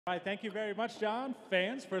All right, thank you very much, John.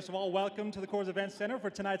 Fans, first of all, welcome to the Coors Event Center for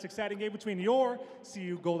tonight's exciting game between your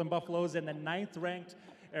CU Golden Buffaloes and the 9th-ranked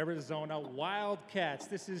Arizona Wildcats.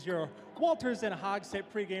 This is your Walters and Hogsett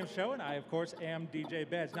pregame show, and I, of course, am DJ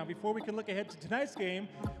Bedz. Now, before we can look ahead to tonight's game,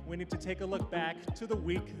 we need to take a look back to the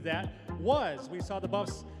week that was. We saw the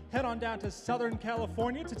Buffs head on down to Southern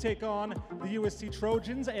California to take on the USC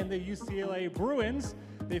Trojans and the UCLA Bruins.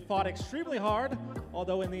 They fought extremely hard,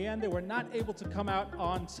 although in the end they were not able to come out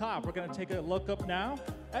on top. We're going to take a look up now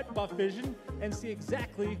at Buff Vision and see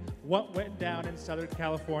exactly what went down in Southern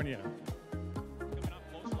California. Coming up,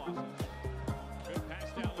 close losses. Good pass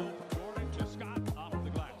down low from Gordon to Scott off of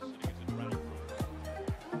the glass, and he gets it right through.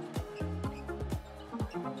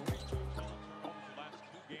 The last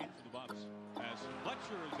two games for the Buffs, as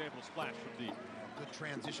Fletcher is able to splash from deep. Good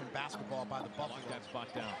transition basketball by the Buffalo. Like that spot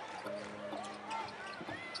down.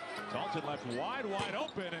 Dalton left wide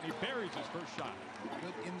open, and he buries his first shot.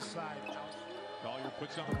 Good inside out. Collier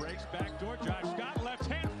puts on the brakes, backdoor. Josh Scott, left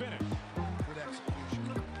hand finish. Good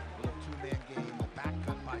execution. Little two-man game. The back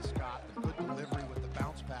cut by Scott. The good delivery with the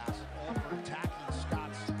bounce pass. All for attacking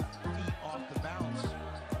Scott's feet off the bounce.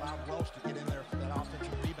 Allowed Welsh to get in there for that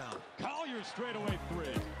offensive rebound. Collier straightaway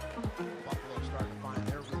three. Buffalo starting to find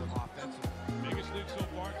their rhythm offensively. Biggest lead so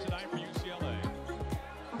far tonight for UCLA.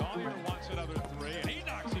 Collier wants another three, and he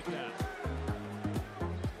knocks it down.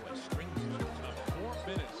 What strings it. 4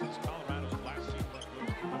 minutes since Colorado's last season left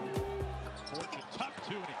goes. Fortune tough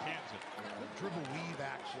two, and he cans it. Good dribble weave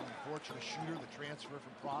action. Fortune, a shooter, the transfer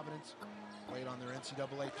from Providence. Played on their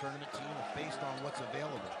NCAA tournament team and based on what's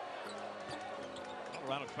available.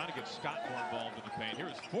 Colorado trying to get Scott more involved in the paint. Here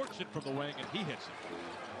is Fortune from the wing, and he hits it.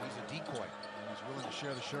 He's a decoy. He's willing to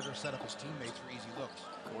share the sugar, set up his teammates for easy looks.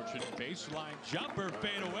 Fortune baseline jumper,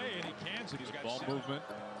 fade away, and he cans it. He's got ball movement.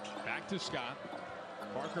 Back to Scott.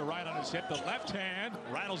 Parker right on his hip. The left hand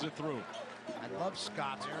rattles it through. I love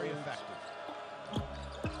Scott's very effective.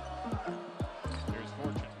 Here's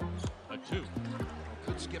Fortune. A two.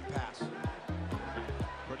 Good skip pass.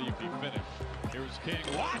 Pretty empty finish. Here's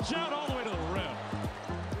King. Watch out all the way to the rim.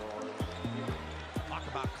 Talk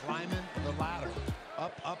about climbing the ladder.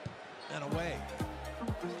 Up, up, and away.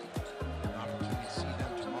 An opportunity to see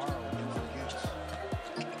them tomorrow against the Utes.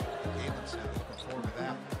 Galen Center, looking forward to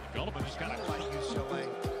that. Gulliman just got Kind of like UCLA.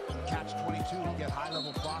 Catch 22, you get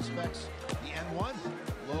high-level prospects. The N1,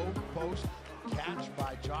 low post catch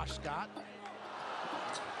by Josh Scott.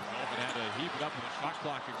 Gulliman had to heave it up with the shot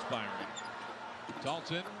clock expiring.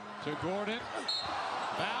 Dalton to Gordon.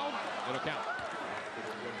 Foul. It'll count.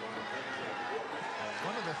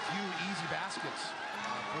 One of the few easy baskets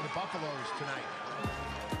for the Buffaloes tonight.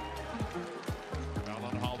 Foul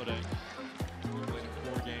on Holiday. Played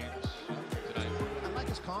in 4 games tonight. I like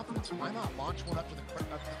his confidence. Why not launch one up to the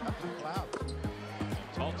clouds?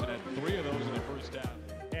 Dalton had 3 of those in the first half.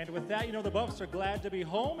 And with that, you know, the Buffs are glad to be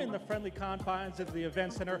home in the friendly confines of the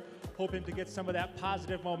event center, hoping to get some of that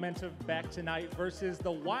positive momentum back tonight versus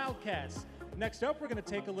the Wildcats. Next up, we're going to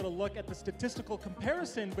take a little look at the statistical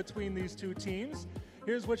comparison between these two teams.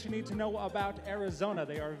 Here's what you need to know about Arizona.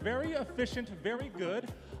 They are very efficient, very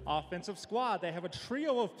good offensive squad. They have a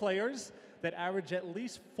trio of players that average at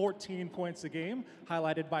least 14 points a game,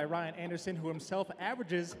 highlighted by Ryan Anderson, who himself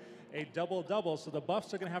averages a double-double. So the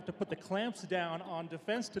Buffs are going to have to put the clamps down on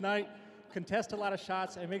defense tonight, contest a lot of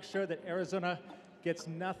shots, and make sure that Arizona gets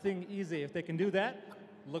nothing easy. If they can do that,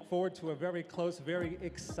 look forward to a very close, very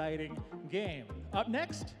exciting game. Up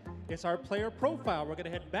next, it's our player profile. We're going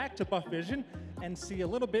to head back to Buff Vision and see a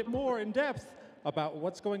little bit more in depth about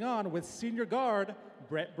what's going on with senior guard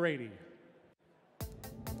Brett Brady.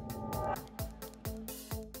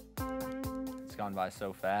 It's gone by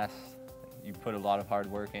so fast. You put a lot of hard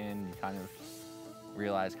work in, you kind of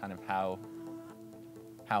realize kind of how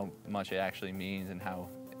much it actually means and how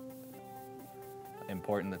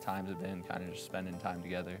important the times have been, kind of just spending time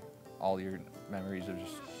together. All your memories of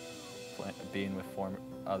just being with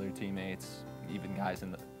other teammates, even guys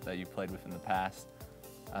that you played with in the past,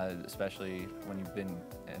 especially when you've been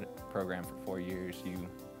in a program for 4 years, you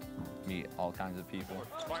meet all kinds of people.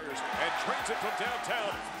 Fires and trains it from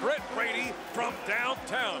downtown. Brett Brady from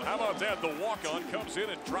downtown. How about that? The walk-on comes in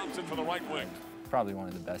and drops it from the right wing. Probably one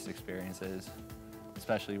of the best experiences,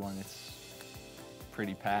 especially when it's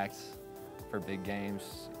pretty packed for big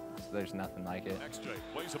games. There's nothing like it. XJ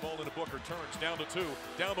plays the ball into Booker, turns down to 2,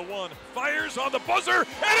 down to 1, fires on the buzzer, and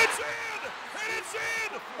it's in! And it's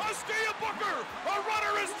in! Askia Booker! A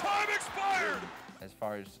runner as time expired! As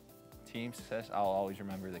far as team success, I'll always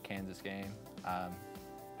remember the Kansas game.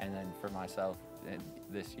 And then for myself,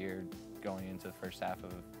 this year, going into the first half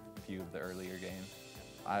of a few of the earlier games.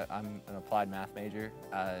 I'm an applied math major,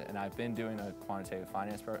 and I've been doing a quantitative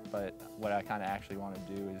finance, but what I kind of actually want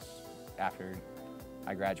to do is, after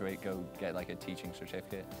I graduate, go get like a teaching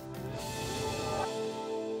certificate.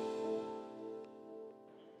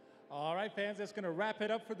 All right, fans, that's going to wrap it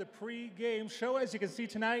up for the pre-game show. As you can see,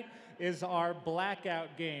 tonight is our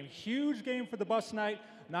blackout game. Huge game for the Buffs tonight.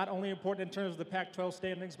 Not only important in terms of the Pac-12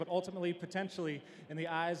 standings, but ultimately, potentially, in the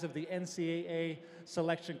eyes of the NCAA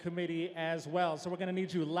selection committee as well. So we're going to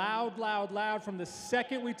need you loud, loud, loud from the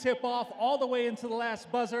second we tip off all the way into the last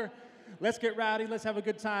buzzer. Let's get rowdy, let's have a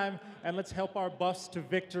good time, and let's help our Buffs to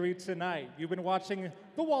victory tonight. You've been watching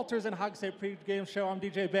the Walters and Hogshead pregame show. I'm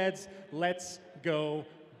DJ Bedz. Let's go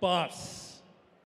Buffs.